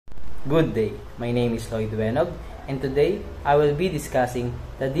Good day, my name is Lloyd, and today I will be discussing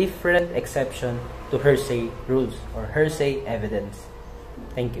the different exception to hearsay rules or hearsay evidence.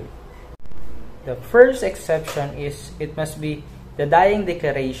 Thank you. The first exception is it must be the dying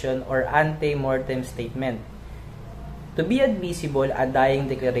declaration or ante-mortem statement. To be admissible, a dying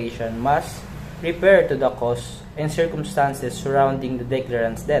declaration must refer to the cause and circumstances surrounding the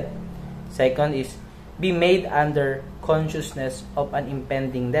declarant's death. Second is be made under consciousness of an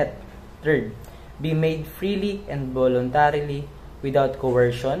impending death. Third, be made freely and voluntarily without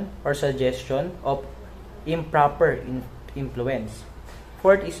coercion or suggestion of improper influence.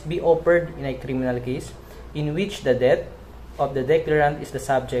 Fourth is be offered in a criminal case in which the death of the declarant is the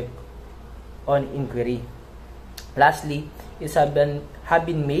subject on inquiry. Lastly, is have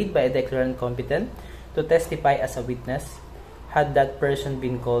been made by a declarant competent to testify as a witness had that person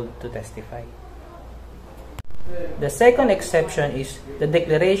been called to testify. The second exception is the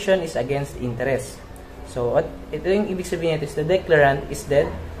declaration is against interest. So, ito yung ibig sabihin is the declarant is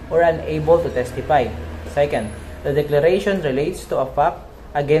dead or unable to testify. Second, the declaration relates to a fact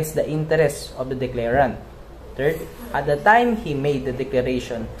against the interests of the declarant. Third, at the time he made the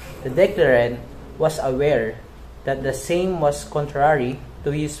declaration, the declarant was aware that the same was contrary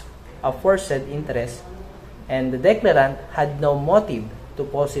to his aforesaid interest, and the declarant had no motive to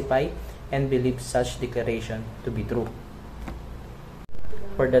falsify and believe such declaration to be true.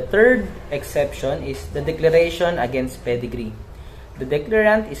 For the third exception is the declaration against pedigree. The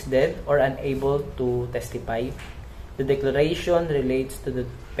declarant is dead or unable to testify. The declaration relates to the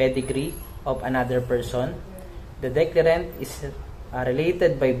pedigree of another person. The declarant is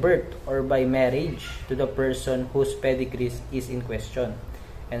related by birth or by marriage to the person whose pedigree is in question,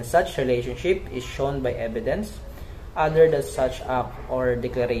 and such relationship is shown by evidence other than such act or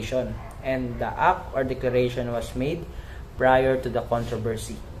declaration, and the act or declaration was made prior to the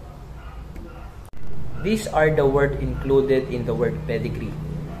controversy. These are the words included in the word pedigree.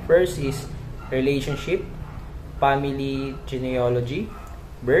 First is relationship, family genealogy,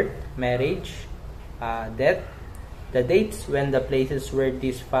 birth, marriage, death, the dates when the places where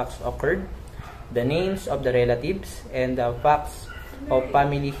these facts occurred, the names of the relatives, and the facts of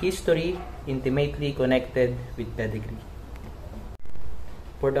family history intimately connected with pedigree.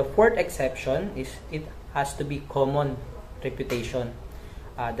 For the fourth exception is it has to be common reputation.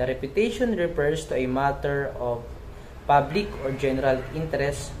 The reputation refers to a matter of public or general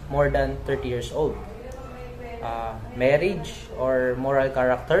interest more than 30 years old. Marriage or moral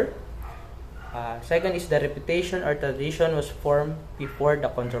character. Second is the reputation or tradition was formed before the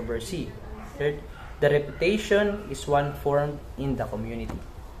controversy. Third, the reputation is one formed in the community.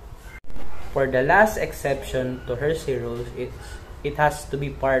 For the last exception to hearsay rules, it has to be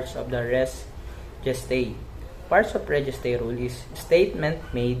parts of the res gestae. Parts of res gestae rule is statement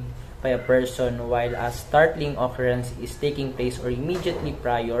made by a person while a startling occurrence is taking place or immediately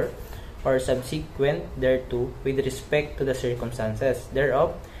prior or subsequent thereto with respect to the circumstances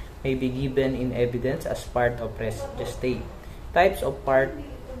thereof may be given in evidence as part of res gestae. Types of part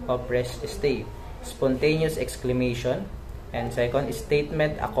of res gestae: spontaneous exclamation, and second is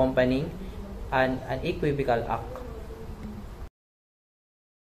statement accompanying an unequivocal act.